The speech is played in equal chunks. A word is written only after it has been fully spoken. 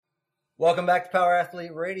Welcome back to Power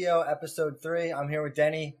Athlete Radio, episode 3. I'm here with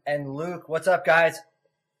Denny and Luke. What's up, guys?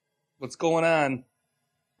 What's going on?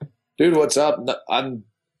 Dude, what's up? I'm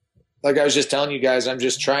like I was just telling you guys, I'm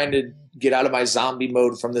just trying to get out of my zombie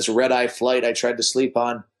mode from this red-eye flight I tried to sleep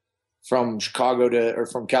on from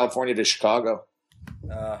California to Chicago.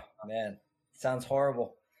 Man, sounds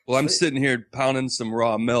horrible. Well, I'm sitting here pounding some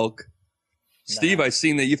raw milk. Steve, I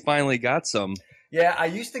seen that you finally got some. Yeah, I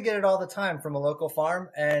used to get it all the time from a local farm,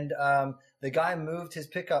 and the guy moved his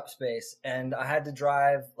pickup space, and I had to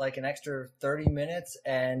drive like an extra 30 minutes,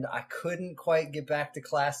 and I couldn't quite get back to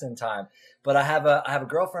class in time. But I have a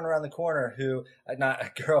girlfriend around the corner who, not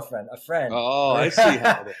a girlfriend, a friend. Oh, I see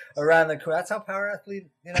how it is. Around the corner. That's how Power Athlete,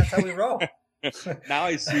 that's how we roll. Now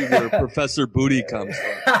I see where Professor Booty comes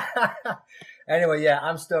from. Anyway, yeah,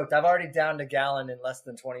 I'm stoked. I've already downed a gallon in less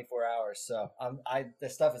than 24 hours, so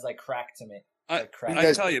this stuff is like crack to me. I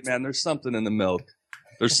tell you, man, there's something in the milk.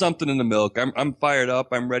 There's something in the milk. I'm fired up.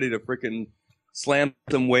 I'm ready to freaking slam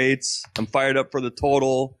some weights. I'm fired up for the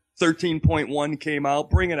total. 13.1 came out.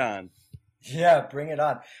 Bring it on. Yeah, bring it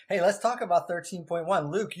on. Hey, let's talk about 13.1.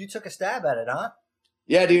 Luke, you took a stab at it, huh?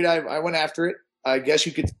 Yeah, dude, I went after it. I guess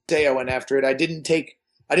you could say I went after it. I didn't take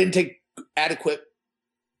adequate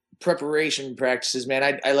preparation practices, man.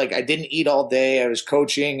 I didn't eat all day. I was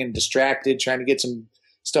coaching and distracted, trying to get some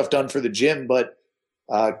stuff done for the gym. But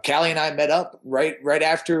Callie and I met up right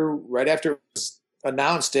after it was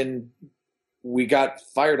announced, and we got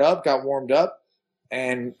fired up, got warmed up,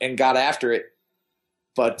 and got after it.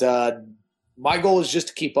 But my goal is just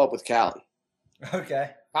to keep up with Callie.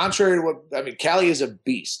 Okay. Contrary to Callie is a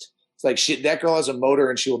beast. It's like that girl has a motor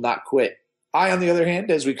and she will not quit. I, on the other hand,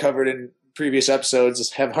 as we covered in previous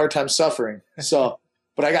episodes, have a hard time suffering. So,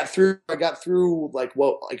 but I got through like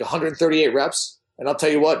 138 reps. And I'll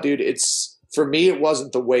tell you what, dude, for me, it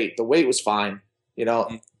wasn't the weight. The weight was fine.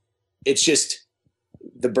 It's just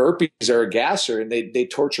the burpees are a gasser, and they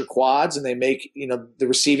torture quads, and they make, the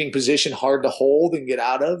receiving position hard to hold and get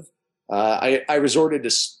out of. I resorted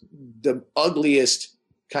to the ugliest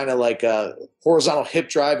kind of like a horizontal hip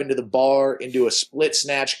drive into the bar, into a split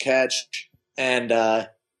snatch catch. And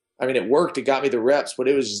it worked. It got me the reps, but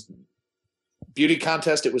it was beauty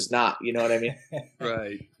contest. It was not, you know what I mean?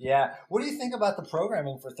 Right. Yeah. What do you think about the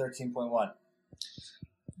programming for 13.1?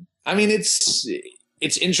 I mean,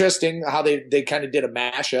 it's interesting how they kind of did a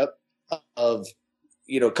mashup of,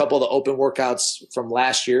 a couple of the open workouts from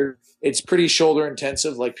last year. It's pretty shoulder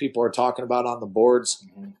intensive, like people are talking about on the boards.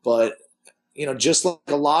 Mm-hmm. But, just like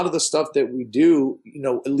a lot of the stuff that we do,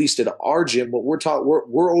 at least at our gym, what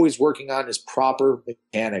we're always working on is proper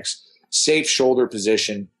mechanics, safe shoulder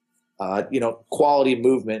position, quality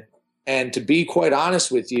movement. And to be quite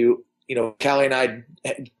honest with you, Callie and I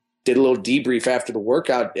did a little debrief after the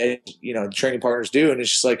workout, training partners do. And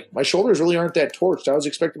it's just like, my shoulders really aren't that torched. I was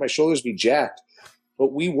expecting my shoulders to be jacked,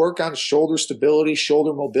 but we work on shoulder stability,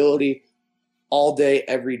 shoulder mobility all day,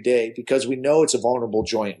 every day, because we know it's a vulnerable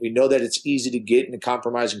joint. We know that it's easy to get in a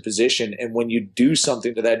compromising position. And when you do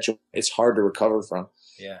something to that joint, it's hard to recover from.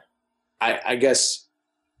 Yeah. I guess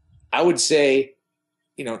I would say,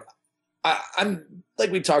 I'm like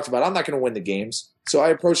we talked about, I'm not going to win the games. So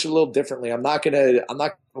I approach it a little differently. I'm not going to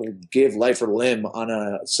give life or limb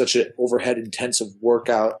on such an overhead intensive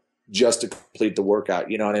workout just to complete the workout.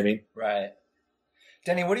 You know what I mean? Right.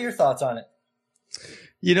 Denny, what are your thoughts on it?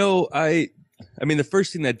 The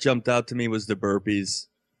first thing that jumped out to me was the burpees.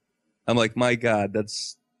 I'm like, my God,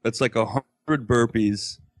 that's like 100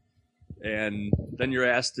 burpees. And then you're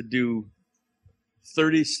asked to do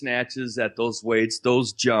 30 snatches at those weights,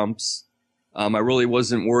 those jumps. I really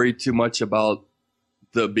wasn't worried too much about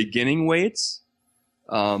the beginning weights.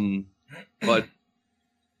 But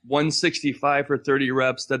 165 for 30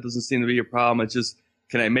 reps, that doesn't seem to be a problem. It's just,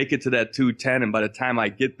 can I make it to that 210? And by the time I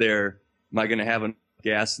get there, am I going to have enough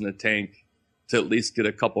gas in the tank to at least get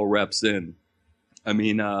a couple reps in?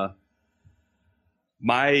 Right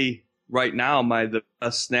now, the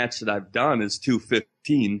best snatch that I've done is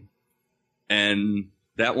 215. And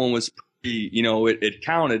that one was pretty, it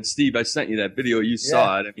counted. Steve, I sent you that video. You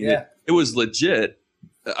saw it. It was legit.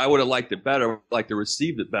 I would have liked it better, like to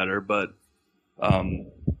received it better, but,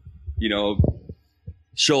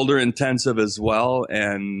 shoulder intensive as well.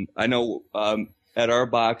 And I know at our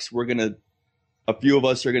box, a few of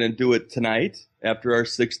us are going to do it tonight after our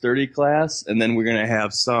 6:30 class. And then we're going to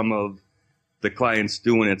have some of the clients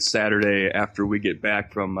doing it Saturday after we get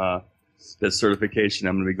back from the certification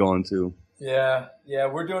I'm going to be going to. Yeah,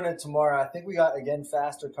 we're doing it tomorrow. I think we got, again,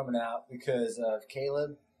 Faster coming out because of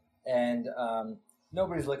Caleb, and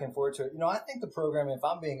nobody's looking forward to it. I think the programming, if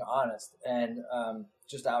I'm being honest and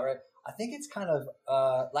just outright, I think it's kind of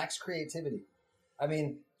lacks creativity. I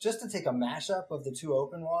mean, just to take a mashup of the two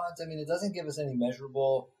open wads, I mean, it doesn't give us any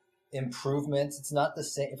measurable improvements. It's not the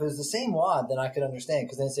same. If it was the same wad, then I could understand,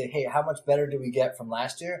 because then say, hey, how much better do we get from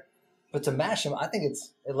last year? But to mash them, I think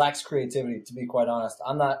it lacks creativity, to be quite honest.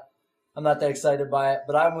 I'm not that excited by it,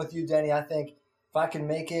 but I'm with you, Denny. I think if I can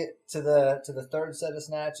make it to the third set of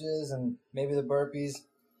snatches and maybe the burpees,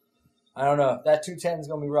 I don't know. That 210 is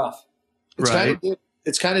going to be rough.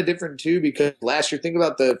 It's kind of different too, because last year, think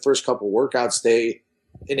about the first couple workouts, they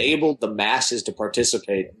enabled the masses to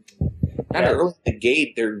participate. Kind of early in the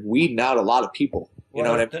gate, they're weeding out a lot of people. You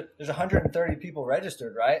know what I mean? There's 130 people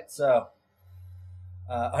registered, right? So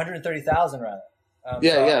 130,000 rather.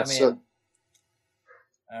 So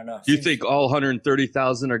I don't know. Do you think all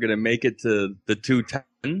 130,000 are going to make it to the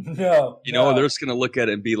 210? No. They're just going to look at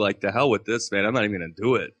it and be like, "The hell with this, man! I'm not even going to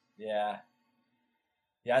do it." Yeah.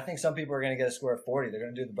 Yeah, I think some people are going to get a score of 40. They're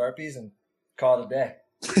going to do the burpees and call it a day.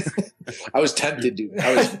 I was tempted, dude.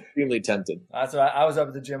 I was extremely tempted. That's why I was up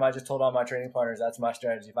at the gym. I just told all my training partners that's my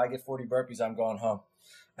strategy. If I get 40 burpees, I'm going home.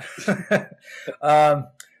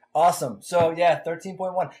 Awesome. So,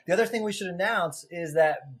 13.1. The other thing we should announce is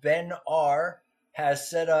that Ben R. has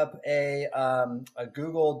set up a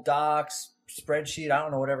Google Docs spreadsheet, I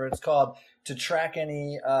don't know, whatever it's called, to track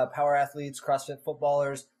any power athletes, CrossFit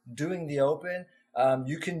footballers doing the open.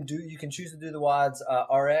 You can choose to do the WODs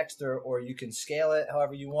RX or you can scale it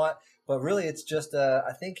however you want. But really, it's just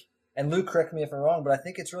I think, and Luke, correct me if I'm wrong, but I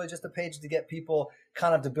think it's really just a page to get people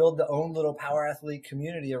kind of to build their own little power athlete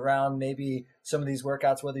community around maybe some of these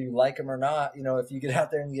workouts, whether you like them or not. If you get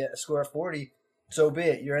out there and you get a score of 40, so be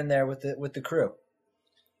it. You're in there with the crew.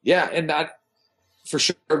 Yeah, and that for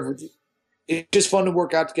sure. It's just fun to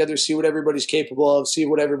work out together, see what everybody's capable of, see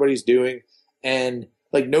what everybody's doing, and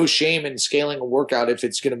like no shame in scaling a workout if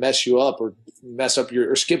it's going to mess you up or mess up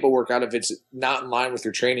or skip a workout if it's not in line with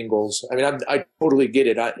your training goals. I mean, I totally get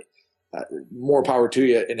it. More power to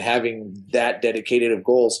you in having that dedicated of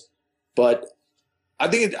goals, but I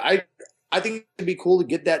think it'd be cool to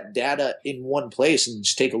get that data in one place and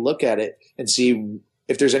just take a look at it and see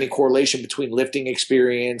if there's any correlation between lifting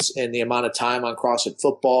experience and the amount of time on CrossFit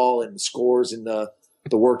football and the scores in the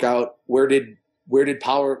workout. Where did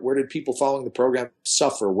people following the program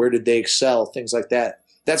suffer? Where did they excel? Things like that.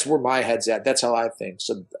 That's where my head's at. That's how I think.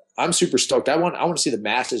 So I'm super stoked. I want to see the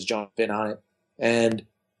masses jump in on it, and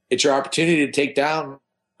it's your opportunity to take down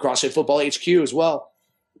CrossFit Football HQ as well.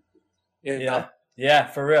 Yeah,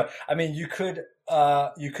 for real. I mean, you could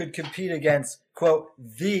compete against, quote,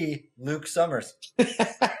 the Luke Summers.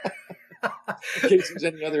 In case there's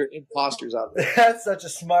any other imposters out there. That's such a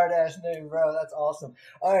smart ass name, bro. That's awesome.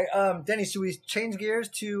 All right, Denny, should we change gears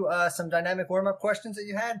to some dynamic warm up questions that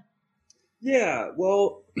you had? Yeah,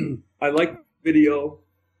 well, I like video.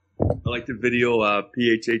 I like the video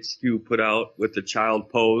PHHQ put out with the child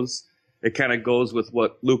pose. It kind of goes with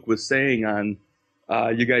what Luke was saying on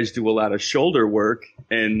you guys do a lot of shoulder work.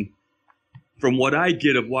 And from what I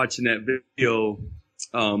get of watching that video,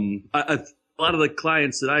 a lot of the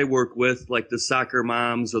clients that I work with, like the soccer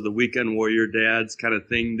moms or the weekend warrior dads kind of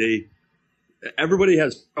thing, everybody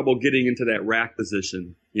has trouble getting into that rack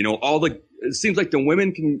position. It seems like the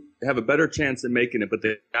women can have a better chance of making it, but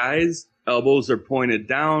the guys' elbows are pointed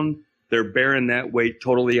down. They're bearing that weight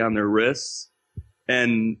totally on their wrists.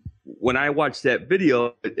 And when I watch that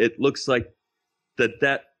video, it looks like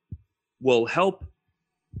that will help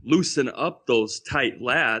loosen up those tight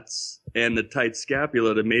lats and the tight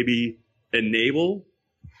scapula to maybe enable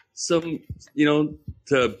some,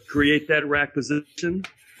 to create that rack position.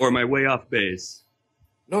 Or am I way off base?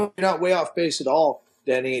 No, you're not way off base at all,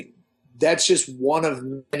 Denny. That's just one of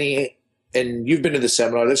many, and you've been to the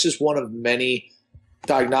seminar, that's just one of many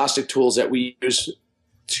diagnostic tools that we use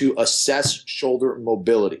to assess shoulder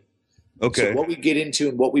mobility. Okay. So what we get into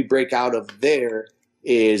and what we break out of there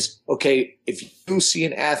is, okay, if you see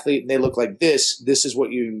an athlete and they look like this is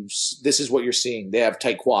what you're seeing. They have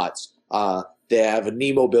tight quads. They have a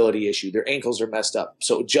knee mobility issue. Their ankles are messed up.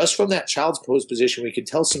 So just from that child's pose position, we can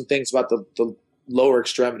tell some things about the lower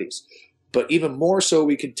extremities. But even more so,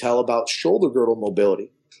 we can tell about shoulder girdle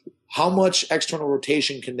mobility. How much external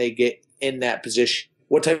rotation can they get in that position?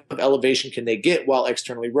 What type of elevation can they get while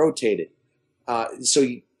externally rotated? So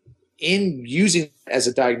in using it as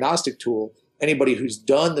a diagnostic tool, anybody who's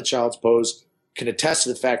done the child's pose can attest to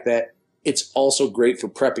the fact that it's also great for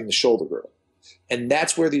prepping the shoulder girdle. And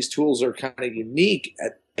that's where these tools are kind of unique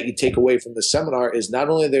that you take away from the seminar is not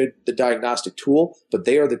only they're the diagnostic tool, but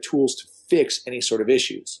they are the tools to fix any sort of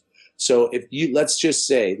issues. So if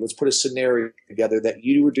let's put a scenario together that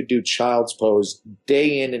you were to do child's pose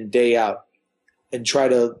day in and day out, and try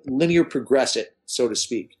to linear progress it, so to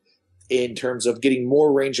speak, in terms of getting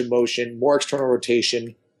more range of motion, more external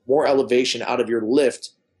rotation, more elevation out of your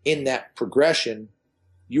lift in that progression,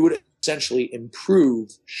 you would essentially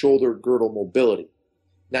improve shoulder girdle mobility.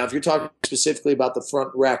 Now, if you're talking specifically about the front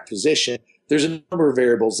rack position, there's a number of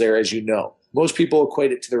variables there, as you know. Most people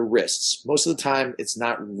equate it to their wrists. Most of the time, it's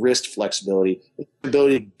not wrist flexibility. It's the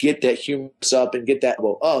ability to get that humerus up and get that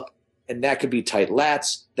elbow up, and that could be tight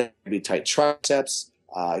lats, that could be tight triceps,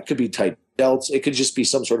 it could be tight delts, it could just be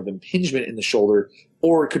some sort of impingement in the shoulder,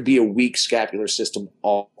 or it could be a weak scapular system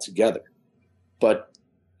altogether. But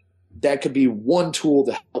that could be one tool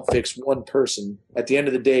to help fix one person. At the end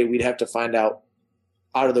of the day, we'd have to find out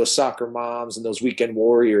of those soccer moms and those weekend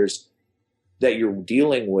warriors that you're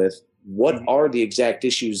dealing with, what are the exact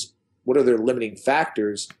issues, what are their limiting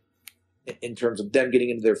factors in terms of them getting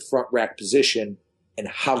into their front rack position, and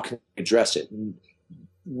how can we address it? And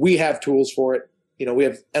we have tools for it. You know, we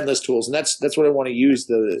have endless tools, and that's what I want to use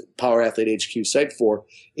the Power Athlete HQ site for,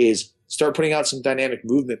 is start putting out some dynamic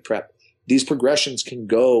movement prep. These progressions can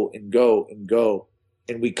go and go and go,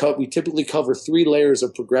 and we typically cover 3 layers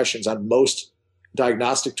of progressions on most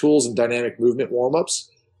diagnostic tools and dynamic movement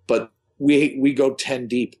warm-ups, but we go 10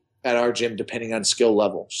 deep at our gym depending on skill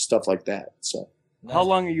level, stuff like that. So how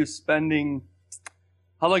long are you spending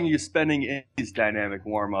in these dynamic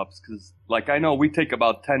warm-ups? Because like I know we take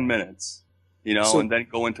about 10 minutes, you know, and then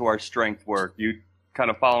go into our strength work. You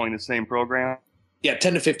kind of following the same program? Yeah,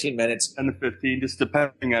 10 to 15 minutes. 10 to 15, just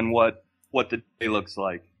depending on what the day looks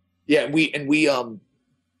like. Yeah, we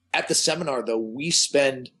at the seminar though, we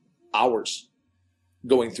spend hours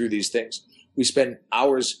going through these things. We spend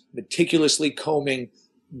hours meticulously combing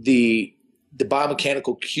the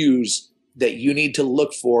biomechanical cues that you need to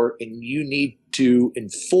look for and you need to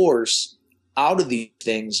enforce out of these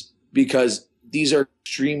things, because these are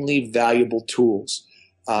extremely valuable tools.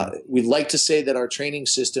 We like to say that our training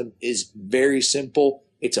system is very simple,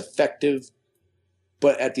 it's effective,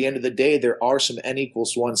 but at the end of the day, there are some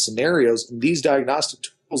N=1 scenarios, and these diagnostic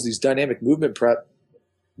tools, these dynamic movement prep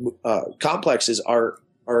complexes are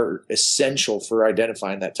essential for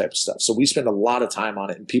identifying that type of stuff. So we spend a lot of time on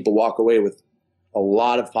it, and people walk away with a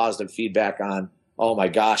lot of positive feedback on, oh my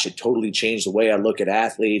gosh, it totally changed the way I look at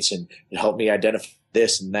athletes, and it helped me identify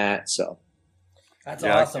this and that. So that's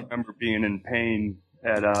awesome. I remember being in pain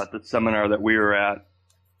at the seminar that we were at.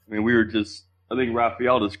 I mean, I think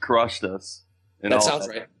Raphael just crushed us. That sounds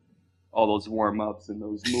right. All those warm-ups and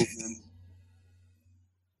those movements.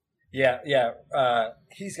 Yeah.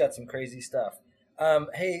 He's got some crazy stuff.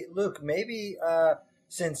 Hey, Luke, maybe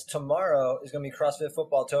since tomorrow is going to be CrossFit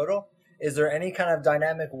Football Total, is there any kind of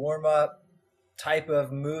dynamic warm-up type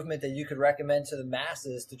of movement that you could recommend to the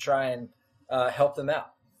masses to try and help them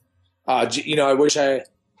out? You know, I wish I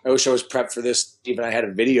was prepped for this. Even I had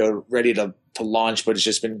a video ready to launch, but it's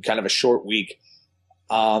just been kind of a short week.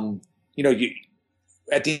 You know,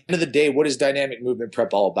 at the end of the day, what is dynamic movement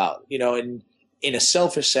prep all about? You know, in a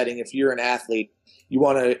selfish setting, if you're an athlete, you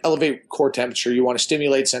want to elevate core temperature, you want to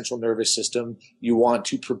stimulate central nervous system, you want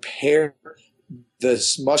to prepare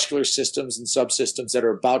the muscular systems and subsystems that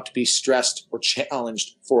are about to be stressed or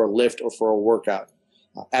challenged for a lift or for a workout.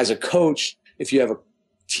 As a coach, if you have a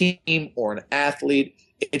team or an athlete,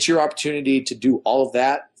 it's your opportunity to do all of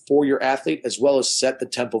that for your athlete, as well as set the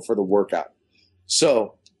tempo for the workout.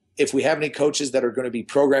 So if we have any coaches that are going to be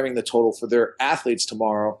programming the total for their athletes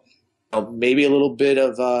tomorrow, maybe a little bit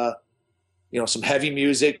of some heavy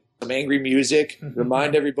music, some angry music,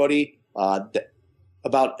 remind everybody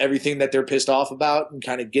about everything that they're pissed off about, and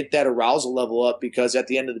kind of get that arousal level up, because at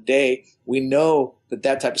the end of the day, we know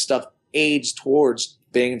that type of stuff aids towards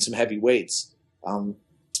banging some heavy weights.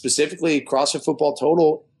 Specifically, CrossFit Football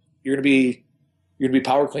Total, you're going to be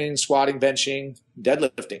power cleaning, squatting, benching,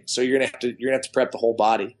 deadlifting. So you're going to have to prep the whole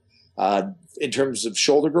body. In terms of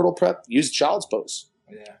shoulder girdle prep, use child's pose.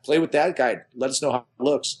 Yeah. Play with that guide. Let us know how it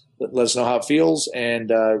looks. Let us know how it feels,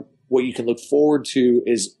 and what you can look forward to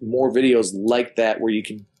is more videos like that, where you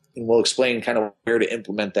can, and we'll explain kind of where to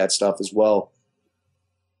implement that stuff as well,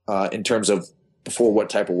 in terms of before what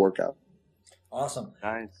type of workout. Awesome.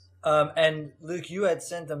 Nice. And Luke, you had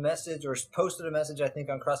sent a message or posted a message, I think,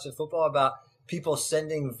 on CrossFit Football about people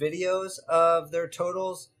sending videos of their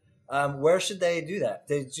totals. Where should they do that?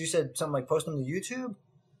 You said something like post them to YouTube?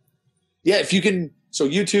 Yeah, if you can. So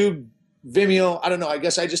YouTube, Vimeo, I don't know. I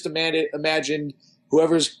guess I just imagined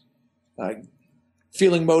whoever's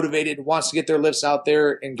feeling motivated, wants to get their lifts out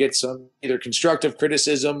there and get some either constructive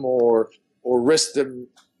criticism or risk them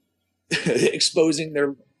exposing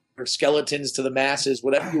their skeletons to the masses,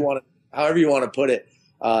 however you want to put it.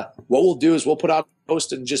 What we'll do is we'll put out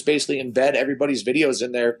post and just basically embed everybody's videos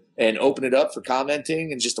in there and open it up for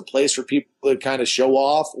commenting and just a place for people to kind of show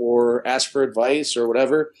off or ask for advice or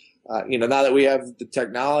whatever. Now that we have the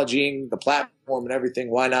technology, the platform and everything,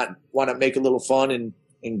 why not make it a little fun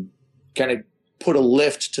and kind of put a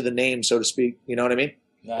lift to the name, so to speak. You know what I mean?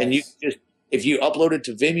 Nice. And if you upload it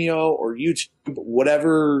to Vimeo or YouTube,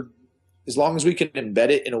 whatever, as long as we can embed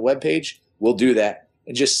it in a web page, we'll do that.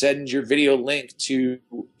 And just send your video link to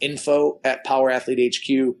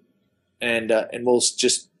info@PowerAthleteHQ, and we'll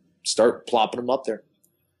just start plopping them up there.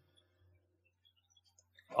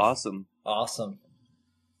 Awesome.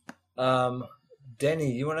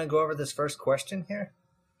 Denny, you want to go over this first question here?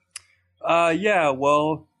 Yeah,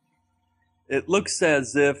 well, it looks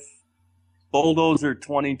as if Bulldozer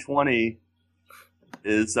 2020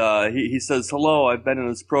 is, he says, hello, I've been in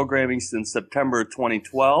this programming since September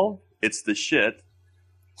 2012. It's the shit.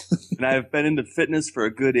 And I've been into fitness for a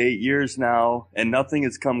good 8 years now, and nothing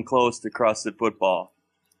has come close to CrossFit football.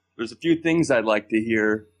 There's a few things I'd like to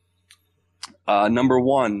hear. Number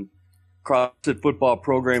one, CrossFit football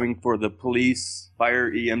programming for the police, fire,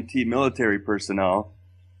 EMT, military personnel.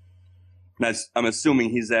 And I'm assuming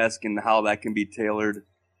he's asking how that can be tailored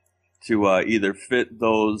to either fit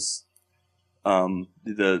those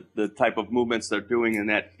the type of movements they're doing in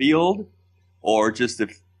that field, or just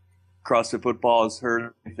if CrossFit football has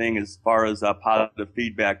heard anything as far as positive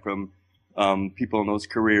feedback from people in those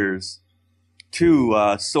careers. Two,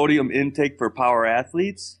 sodium intake for power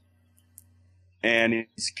athletes. And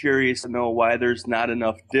he's curious to know why there's not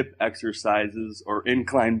enough dip exercises or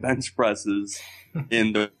incline bench presses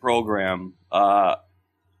in the program. I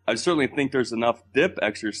certainly think there's enough dip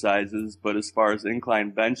exercises, but as far as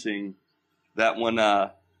incline benching, that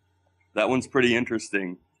one's pretty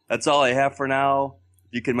interesting. That's all I have for now.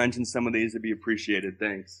 If you can mention some of these, it'd be appreciated.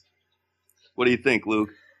 Thanks. What do you think, Luke?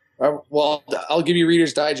 Well, I'll give you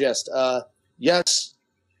Reader's Digest. Yes,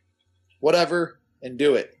 whatever, and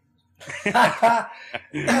do it.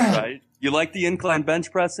 Right? You like the incline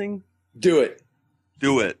bench pressing? Do it.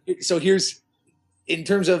 Do it. So here's, in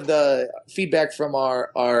terms of the feedback from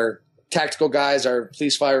our tactical guys, our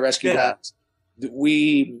police, fire, rescue guys,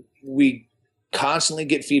 we constantly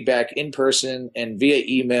get feedback in person and via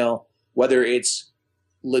email, whether it's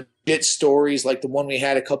legit stories like the one we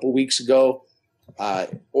had a couple weeks ago,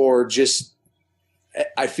 or just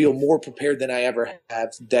I feel more prepared than I ever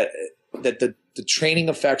have, that the training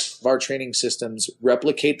effects of our training systems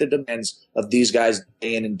replicate the demands of these guys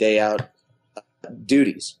day in and day out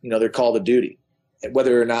duties. They're called a duty,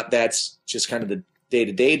 whether or not that's just kind of the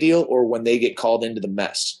day-to-day deal or when they get called into the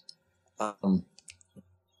mess.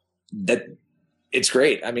 That it's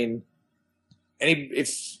great. I mean,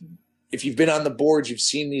 if you've been on the board, you've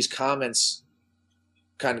seen these comments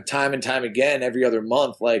kind of time and time again every other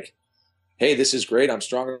month, like, hey, this is great. I'm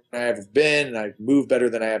stronger than I ever been, and I move better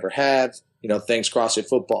than I ever have. Thanks CrossFit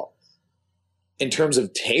football. In terms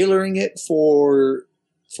of tailoring it for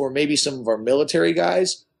maybe some of our military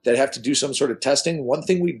guys that have to do some sort of testing, one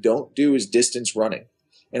thing we don't do is distance running.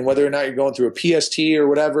 And whether or not you're going through a PST or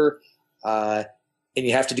whatever, and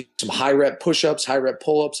you have to do some high rep push-ups, high rep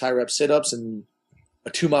pull-ups, high rep sit-ups, and a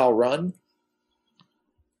 2-mile run,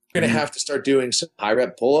 you're going to have to start doing some high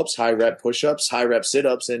rep pull-ups, high rep push-ups, high rep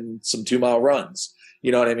sit-ups, and some 2-mile runs.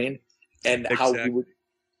 You know what I mean? And exactly.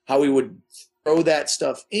 how we would throw that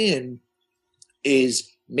stuff in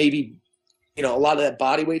is maybe, a lot of that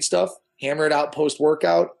body weight stuff, hammer it out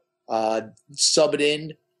post-workout, sub it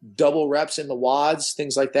in, double reps in the wads,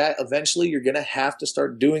 things like that. Eventually, you're going to have to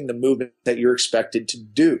start doing the movement that you're expected to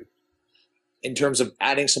do. In terms of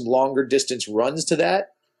adding some longer distance runs to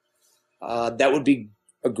that, that would be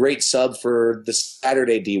a great sub for the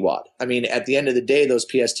Saturday DWAD. I mean, at the end of the day, those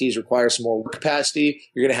PSTs require some more work capacity.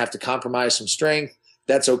 You're going to have to compromise some strength.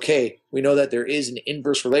 That's okay. We know that there is an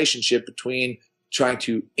inverse relationship between trying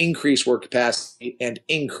to increase work capacity and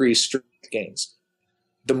increase strength gains.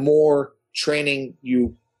 The more training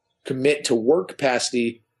you commit to work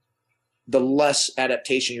capacity, the less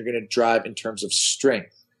adaptation you're going to drive in terms of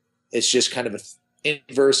strength. It's just kind of an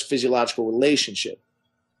inverse physiological relationship.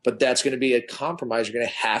 But that's going to be a compromise you're going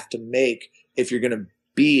to have to make if you're going to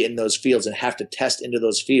be in those fields and have to test into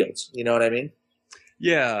those fields. You know what I mean?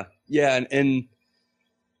 Yeah. And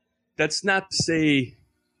that's not to say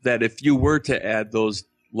that if you were to add those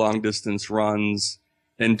long distance runs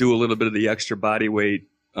and do a little bit of the extra body weight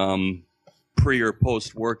pre or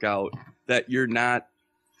post workout, that you're not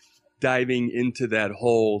diving into that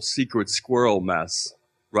whole secret squirrel mess,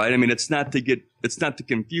 right? I mean, it's not to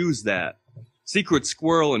confuse that. Secret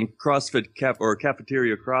squirrel and CrossFit or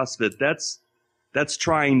cafeteria CrossFit, that's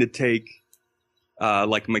trying to take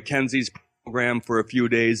like Mackenzie's program for a few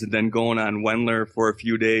days and then going on Wendler for a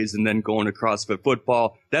few days and then going to CrossFit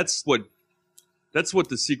football. That's what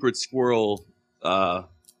the Secret Squirrel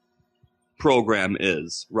program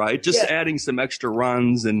is, right? Just adding some extra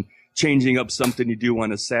runs and changing up something you do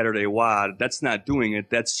on a Saturday WOD. That's not doing it.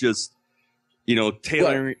 That's just,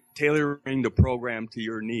 tailoring the program to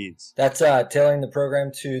your needs. That's tailoring the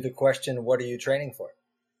program to the question, what are you training for?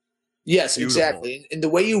 Yes, Beautiful. exactly. And the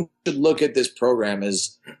way you should look at this program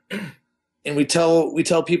is, and we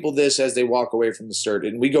tell people this as they walk away from the cert,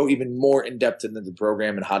 and we go even more in depth into the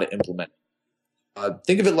program and how to implement it.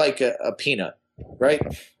 Think of it like a peanut, right?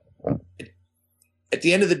 At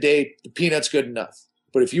the end of the day, the peanut's good enough.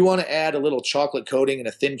 But if you want to add a little chocolate coating and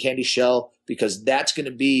a thin candy shell, because that's going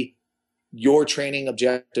to be your training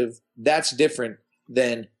objective, that's different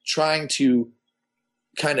than trying to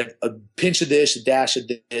kind of a pinch of this, a dash of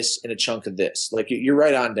this, and a chunk of this. Like, you're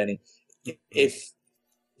right on, Denny. If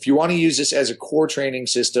you want to use this as a core training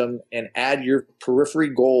system and add your periphery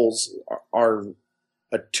goals are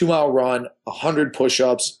a 2-mile run, 100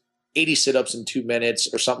 push-ups, 80 sit-ups in 2 minutes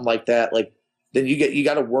or something like that, like, then you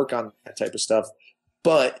got to work on that type of stuff.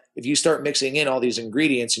 But if you start mixing in all these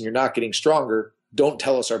ingredients and you're not getting stronger, don't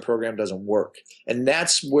tell us our program doesn't work. And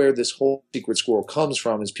that's where this whole Secret Squirrel comes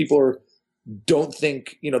from, is people don't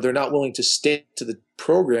think, they're not willing to stick to the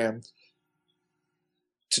program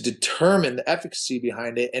to determine the efficacy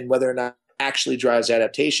behind it and whether or not it actually drives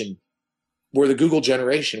adaptation. We're the Google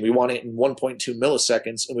generation. We want it in 1.2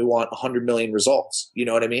 milliseconds and we want 100 million results. You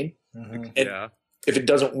know what I mean? Mm-hmm. And if it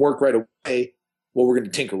doesn't work right away, well, we're going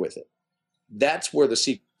to tinker with it. That's where the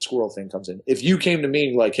Secret Squirrel thing comes in. If you came to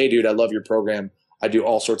me like, hey, dude, I love your program. I do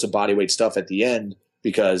all sorts of bodyweight stuff at the end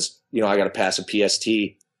because, I got to pass a PST.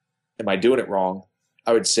 Am I doing it wrong?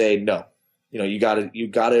 I would say no. You got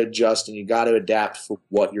to adjust and you got to adapt for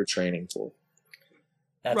what you're training for.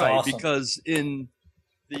 That's right, awesome. because in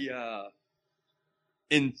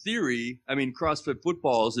theory, I mean, CrossFit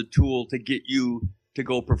football is a tool to get you to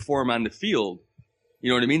go perform on the field. You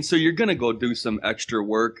know what I mean? So you're going to go do some extra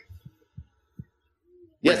work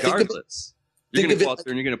regardless. You're going to go out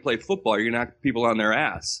there and you're going to play football. You're going to knock people on their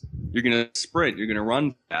ass. You're going to sprint. You're going to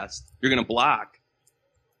run fast. You're going to block.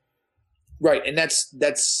 Right, and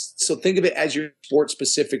that's so think of it as your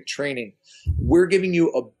sport-specific training. We're giving you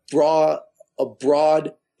a broad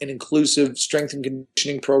and inclusive strength and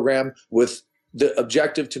conditioning program with the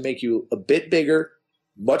objective to make you a bit bigger,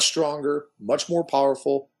 much stronger, much more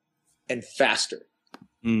powerful, and faster.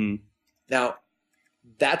 Mm. Now,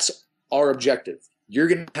 that's our objective. You're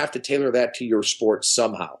going to have to tailor that to your sport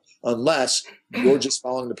somehow, unless you're just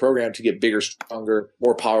following the program to get bigger, stronger,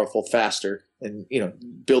 more powerful, faster, and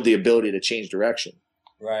build the ability to change direction.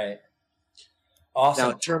 Right.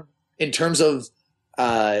 Awesome. Now, in terms of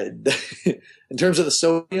the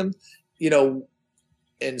sodium,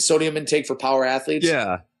 and sodium intake for power athletes.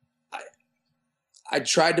 Yeah. I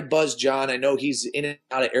tried to buzz John. I know he's in and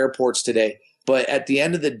out of airports today, but at the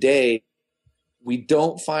end of the day, we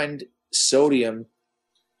don't find sodium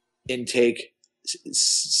intake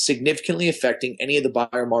significantly affecting any of the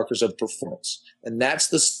biomarkers of performance. And that's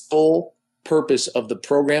the sole purpose of the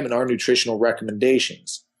program and our nutritional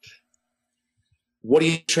recommendations. What are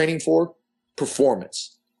you training for?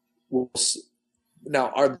 Performance.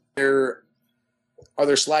 Now, are there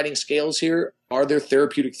sliding scales here? Are there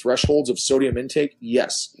therapeutic thresholds of sodium intake?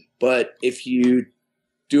 Yes. But if you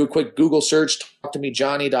do a quick Google search,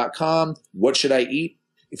 talktomejohnny.com, what should I eat?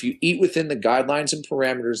 If you eat within the guidelines and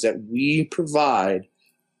parameters that we provide,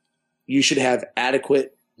 you should have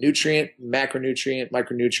adequate nutrient, macronutrient,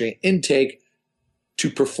 micronutrient intake to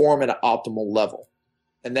perform at an optimal level.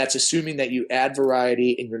 And that's assuming that you add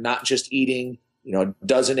variety and you're not just eating, a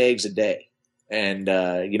dozen eggs a day and,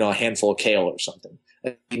 a handful of kale or something.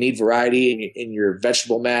 You need variety in your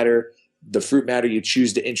vegetable matter, the fruit matter you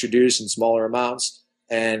choose to introduce in smaller amounts,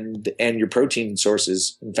 and your protein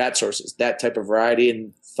sources and fat sources. That type of variety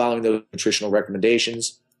and following those nutritional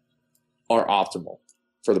recommendations are optimal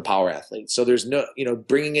for the power athlete. So there's no,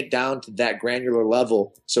 bringing it down to that granular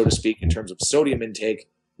level, so to speak, in terms of sodium intake,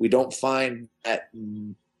 we don't find that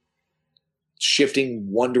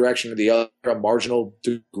shifting one direction or the other, a marginal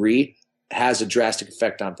degree, has a drastic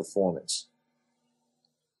effect on performance.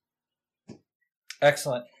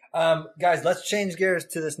 Excellent. Guys, let's change gears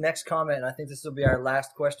to this next comment. And I think this will be our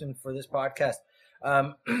last question for this podcast.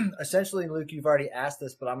 Essentially, Luke, you've already asked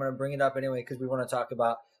this, but I'm going to bring it up anyway because we want to talk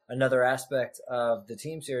about another aspect of the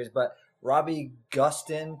team series. But Robbie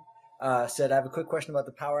Gustin said, I have a quick question about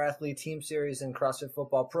the Power Athlete Team Series and CrossFit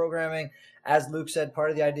Football programming. As Luke said, part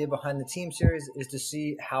of the idea behind the Team Series is to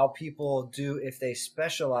see how people do if they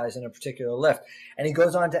specialize in a particular lift. And he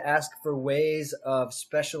goes on to ask for ways of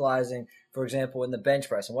specializing, for example, in the bench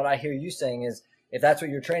press. And what I hear you saying is, if that's what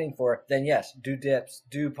you're training for, then yes, do dips,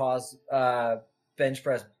 do pause, bench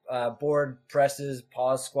press, board presses,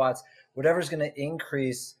 pause squats, whatever's going to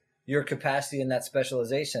increase your capacity in that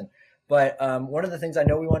specialization. But one of the things I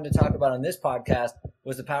know we wanted to talk about on this podcast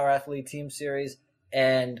was the Power Athlete Team Series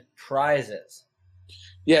and prizes.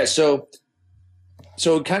 Yeah, so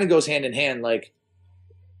it kind of goes hand in hand. Like,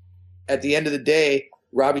 at the end of the day,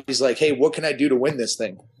 Robbie's like, hey, what can I do to win this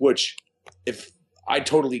thing? Which, if I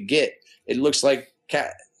totally get, it looks like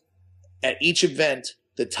at each event,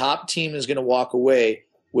 the top team is going to walk away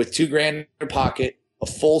with $2,000 in their pocket, a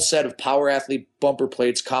full set of Power Athlete bumper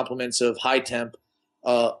plates, compliments of High Temp,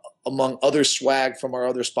 among other swag from our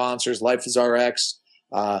other sponsors, Life is RX.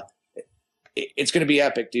 It's going to be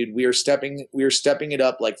epic, dude. We are stepping it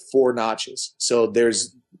up like 4 notches. So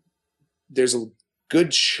there's a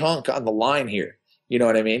good chunk on the line here. You know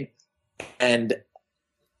what I mean? And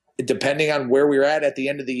depending on where we're at the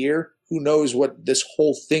end of the year, who knows what this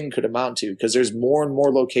whole thing could amount to, because there's more and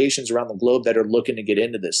more locations around the globe that are looking to get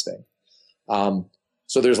into this thing.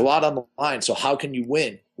 So there's a lot on the line. So how can you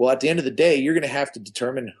win? Well, at the end of the day, you're going to have to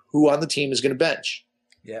determine who on the team is going to bench.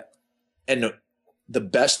 Yeah. And the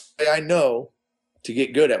best way I know to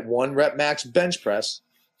get good at 1 rep max bench press,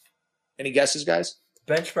 any guesses, guys?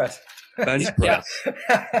 Bench press. Bench press.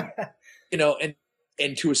 You know,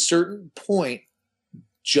 and to a certain point,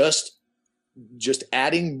 just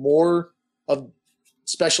adding more of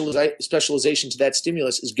specialization to that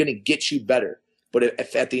stimulus is going to get you better. But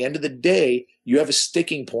if at the end of the day you have a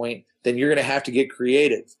sticking point, then you're going to have to get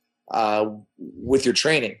creative with your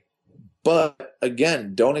training. But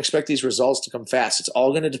again, don't expect these results to come fast. It's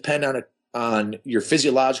all going to depend on your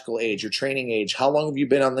physiological age, your training age. How long have you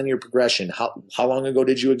been on linear progression? How long ago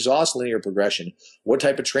did you exhaust linear progression? What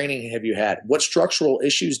type of training have you had? What structural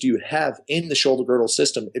issues do you have in the shoulder girdle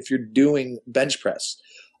system if you're doing bench press?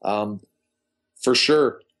 For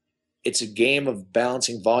sure, it's a game of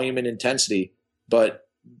balancing volume and intensity. But,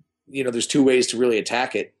 you know, there's 2 ways to really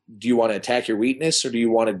attack it. Do you want to attack your weakness, or do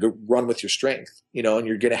you want to run with your strength? You know, and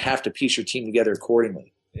you're going to have to piece your team together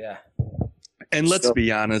accordingly. Yeah. And let's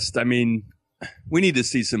be honest. I mean, we need to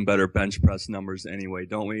see some better bench press numbers anyway,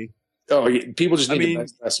 don't we? Oh, people just need to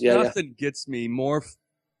bench press. Yeah, nothing gets me more,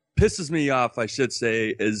 pisses me off, I should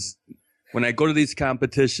say, is when I go to these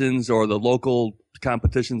competitions or the local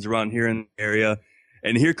competitions around here in the area,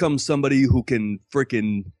 and here comes somebody who can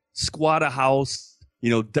freaking squat a house, you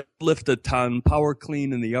know, deadlift a ton, power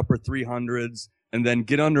clean in the upper 300s, and then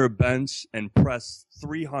get under a bench and press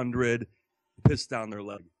 300, piss down their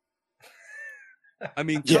leg. I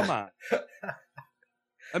mean, come on.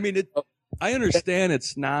 I mean, I understand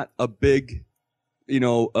it's not a big, you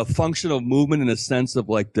know, a functional movement in a sense of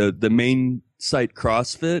like the main site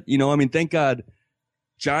CrossFit. You know, I mean, thank God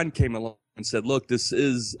John came along and said, look, this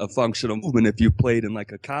is a functional movement if you played in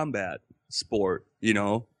like a combat sport, you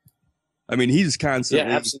know. I mean, he's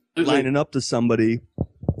constantly lining up to somebody,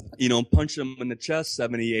 you know, punch them in the chest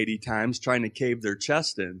 70, 80 times, trying to cave their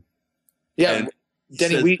chest in. Yeah. And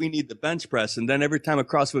Denny, says, we need the bench press. And then every time a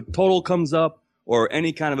CrossFit total comes up or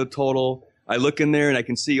any kind of a total, I look in there and I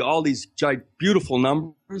can see all these beautiful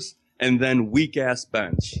numbers and then weak ass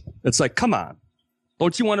bench. It's like, come on.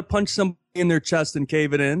 Don't you want to punch somebody in their chest and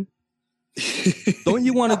cave it in? Don't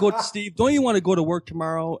you want to go, Steve? Don't you want to go to work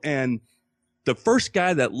tomorrow and the first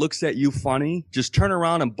guy that looks at you funny, just turn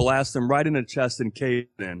around and blast him right in the chest and cave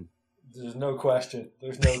it in? There's no question.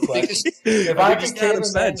 There's no question. If I could cave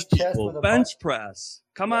a man's chest with a bench press.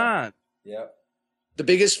 Come on. Yep. The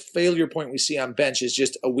biggest failure point we see on bench is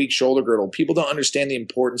just a weak shoulder girdle. People don't understand the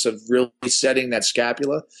importance of really setting that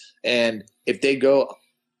scapula. And if they go,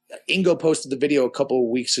 Ingo posted the video a couple of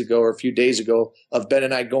weeks ago or a few days ago of Ben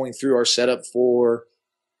and I going through our setup for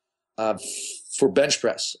bench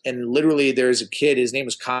press. And literally there's a kid, his name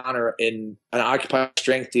is Connor, in an occupied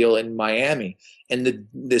strength deal in Miami. And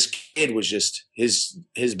this kid was just, his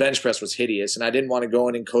bench press was hideous. And I didn't want to go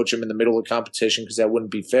in and coach him in the middle of the competition because that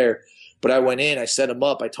wouldn't be fair. But I went in, I set him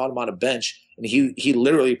up, I taught him how to bench, and he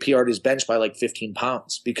literally PR'd his bench by like 15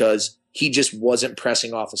 pounds because he just wasn't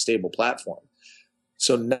pressing off a stable platform.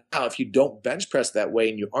 So now if you don't bench press that way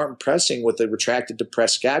and you aren't pressing with a retracted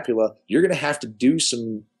depressed scapula, you're going to have to do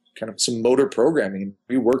some motor programming and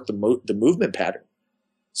rework the movement pattern.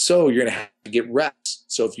 So you're going to have to get reps.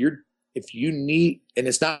 So if you're if you need, and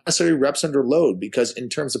it's not necessarily reps under load, because in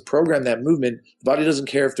terms of program that movement, the body doesn't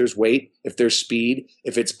care if there's weight, if there's speed,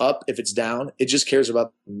 if it's up, if it's down. It just cares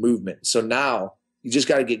about movement. So now you just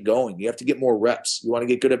got to get going. You have to get more reps. You want to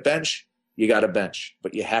get good at bench, you got to bench,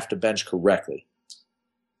 but you have to bench correctly.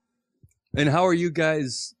 And how are you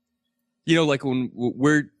guys, you know, like when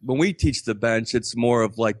we teach the bench, it's more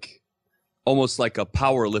of like almost like a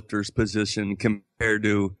power lifter's position compared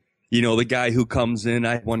to, you know, the guy who comes in.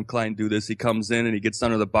 I had one client do this. He comes in and he gets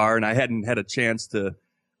under the bar, and I hadn't had a chance to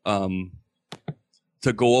go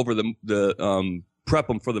over the prep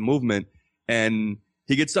him for the movement. And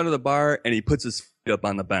he gets under the bar and he puts his feet up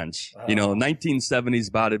on the bench. You know, 1970s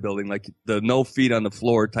bodybuilding, like the no feet on the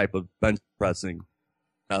floor type of bench pressing.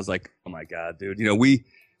 I was like, oh my God, dude. You know, we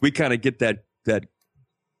kind of get that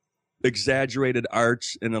exaggerated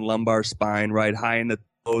arch in the lumbar spine, right? High in the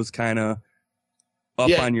toes, kind of up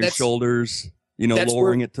on your shoulders, you know,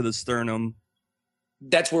 lowering it to the sternum.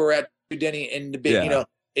 That's where we're at, Denny. And the big, you know,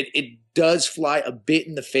 it does fly a bit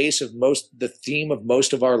in the face of the theme of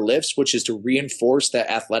most of our lifts, which is to reinforce that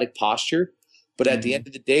athletic posture. But at the end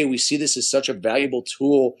of the day, we see this as such a valuable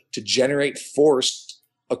tool to generate force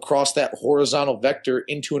across that horizontal vector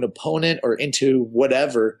into an opponent or into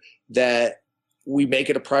whatever, that we make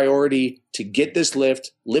it a priority to get this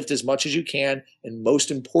lift as much as you can, and most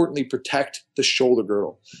importantly, protect the shoulder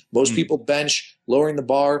girdle. Most people bench lowering the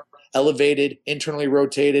bar, elevated, internally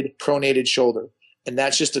rotated, pronated shoulder. And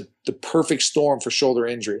that's just the perfect storm for shoulder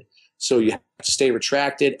injury. So you have to stay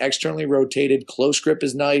retracted, externally rotated, close grip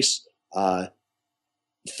is nice,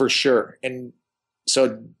 for sure. And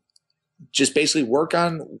so just basically work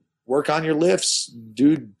on your lifts,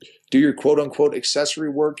 do your quote unquote accessory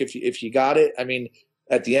work if you got it. I mean,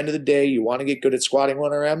 at the end of the day, you want to get good at squatting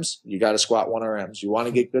 1RMs, you got to squat 1RMs. You want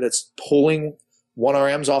to get good at pulling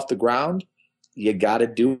 1RMs off the ground, you got to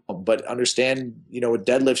do them. But understand, you know, with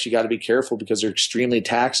deadlifts, you got to be careful because they're extremely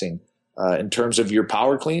taxing. In terms of your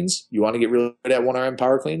power cleans, you want to get really good at 1RM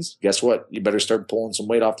power cleans, guess what? You better start pulling some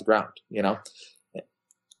weight off the ground, you know?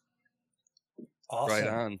 Awesome. Right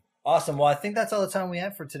on. Awesome. Well, I think that's all the time we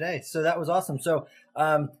have for today. So that was awesome. So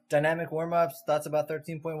dynamic warm-ups, thoughts about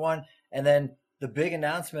 13.1, and then the big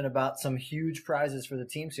announcement about some huge prizes for the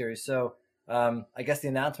team series. So I guess the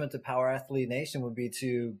announcement to Power Athlete Nation would be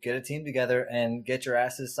to get a team together and get your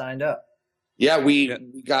asses signed up. Yeah, we're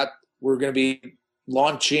going to be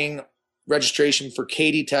launching registration for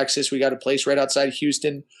Katy, Texas. We got a place right outside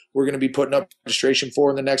Houston. We're going to be putting up registration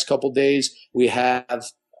for in the next couple of days. We have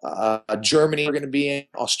Germany, we're going to be in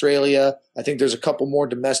Australia. I think there's a couple more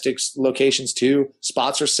domestic locations too.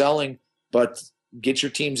 Spots are selling, but get your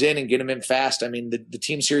teams in and get them in fast. I mean, the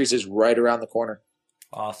team series is right around the corner.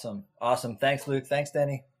 Awesome. Thanks, Luke. Thanks,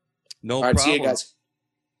 Denny. No All right, problem. see you guys.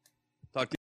 Talk to you.